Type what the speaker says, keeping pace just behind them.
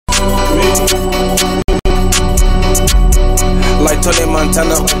Tony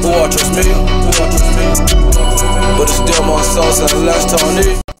Montana, who I trust me? But it's still my sauce and the last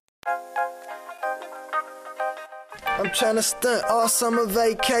Tony. I'm tryna stunt all summer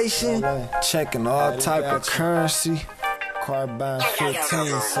vacation, checking all type of currency. Car buying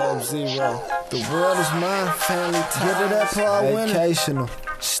 15, Sub-Zero. The world is mine, family time. Get it up all vacational.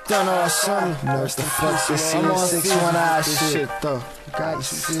 Stunt all summer. No, it's the fuck this I'm on 6-1 eye shit though.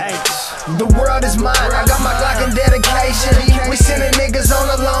 Hey, the world is mine. I got my Glock in dedication. We sending niggas on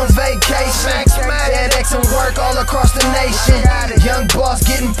a long vacation. FedEx and work all across the nation. Young boss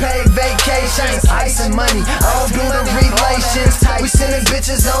getting paid vacations. Ice and money, I don't do the relations. We sending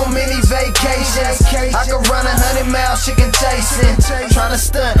bitches on mini vacations. I could run 100 miles chicken chasing. Tryna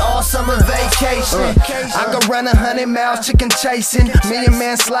stunt all summer vacation. I could run 100 miles chicken chasing. Million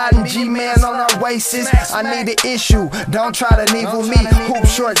man sliding, G-man on our waists. I need an issue, don't try to needle me. Hoop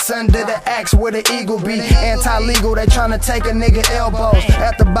shorts under the axe where the eagle be. Anti-legal, they tryna take a nigga elbows.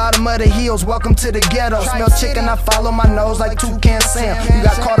 At the bottom of the heels, welcome to the ghetto. Smell chicken, I follow my nose like Toucan Sam. You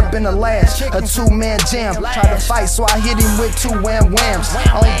got caught up in the lash, a two-man jam. Tried to fight, so I hit him with 2 wham-whams.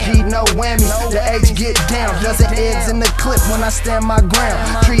 On G, no whammy, the H get down. Dozen eggs in the clip when I stand my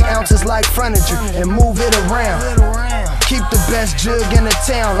ground. 3 ounces like furniture and move it around. Keep the best jug in the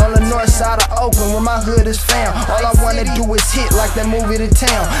town. On the north side of Oakland where my hood is found. All I wanna do is hit like that movie The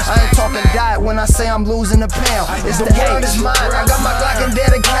Town. I ain't talking diet when I say I'm losing a pound. It's the world is mine, I got my Glock in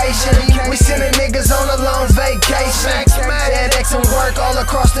dedication. We sending niggas on a long vacation. FedEx and work all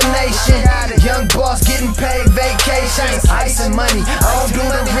across the nation. Young boss getting paid vacations. Ice and money, I don't do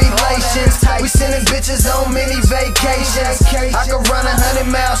the relations. We sending bitches on mini vacations. I could run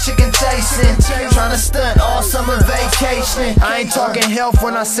 100 miles chicken chasing. Tryna stunt all summer vacation. I ain't talking health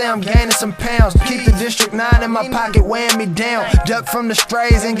when I say I'm gaining some pounds. Keep the District 9 in my pocket weighing me down. Duck from the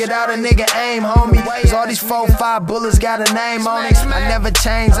strays and get out a nigga aim, homie. Cause all these 4-5 bullets got a name on it. I never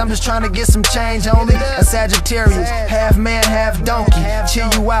change, I'm just trying to get some change, homie. A Sagittarius, half man, half donkey. Chill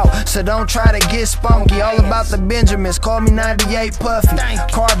you out, so don't try to get spunky. All about the Benjamins, call me 98 Puffy.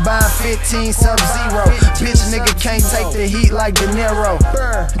 Car buying 15, Sub-Zero. Bitch nigga can't take the heat like De Niro.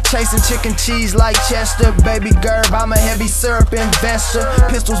 Chasing chicken cheese like Chester. Baby Gerb, I'm a heavy syrup investor.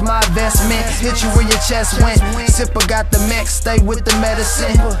 Pistols my investment, hit you where your chest went. Sipper got the mech, stay with the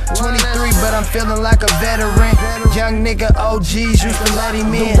medicine. 23 but I'm feeling like a veteran. Young nigga OGs used to let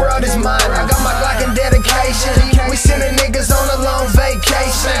him in. The world is mine, I got my Glock in dedication. We sending niggas on a long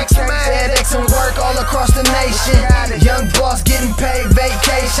vacation. FedEx and work all across the nation. Young boss getting paid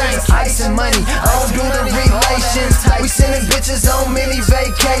vacations. Ice and money, I don't do the relations. We sending bitches on mini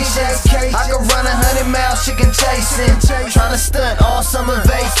vacations. I could run 100 miles chicken chasing. Tryna stunt all summer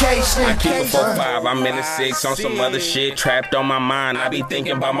vacation. I keep a 4-5, I'm in the 6 on some other shit trapped on my mind. I be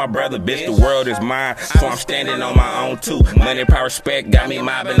thinking about my brother, bitch, the world is mine. So I'm standing on my own too. Money, power, respect, got me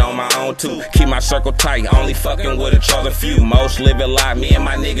mobbing on my own too. Keep my circle tight, only fucking with a chosen few. Most live a lot, me and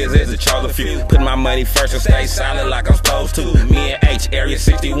my niggas is a chosen few. Put my money first and stay silent like I'm supposed to. Me and H, Area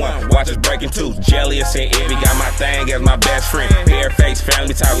 61, watch us breaking tooth. Jellius and Ivy got my thing as my best friend. Bareface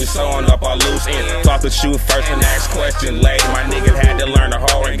family tie, we sewing up all loose ends. Talk to shoot first and ask questions later. My niggas had to learn the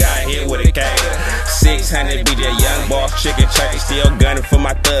hard and got hit with a K. 600 be that young boss, chicken chase. Still gunning for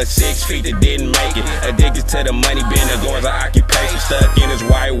my thug, 6 feet that didn't make it. Addicted to the money, been the doors of occupation. Stuck in this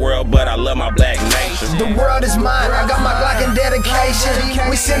white world, but I love my black nation. The world is mine, I got my Glock in dedication.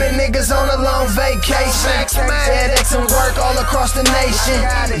 We sending niggas on a long vacation. FedEx and work all across the nation.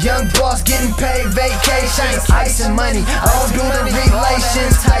 Young boss getting paid vacations. Ice and money, I don't do the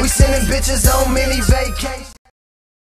relations. We sending bitches on mini vacations.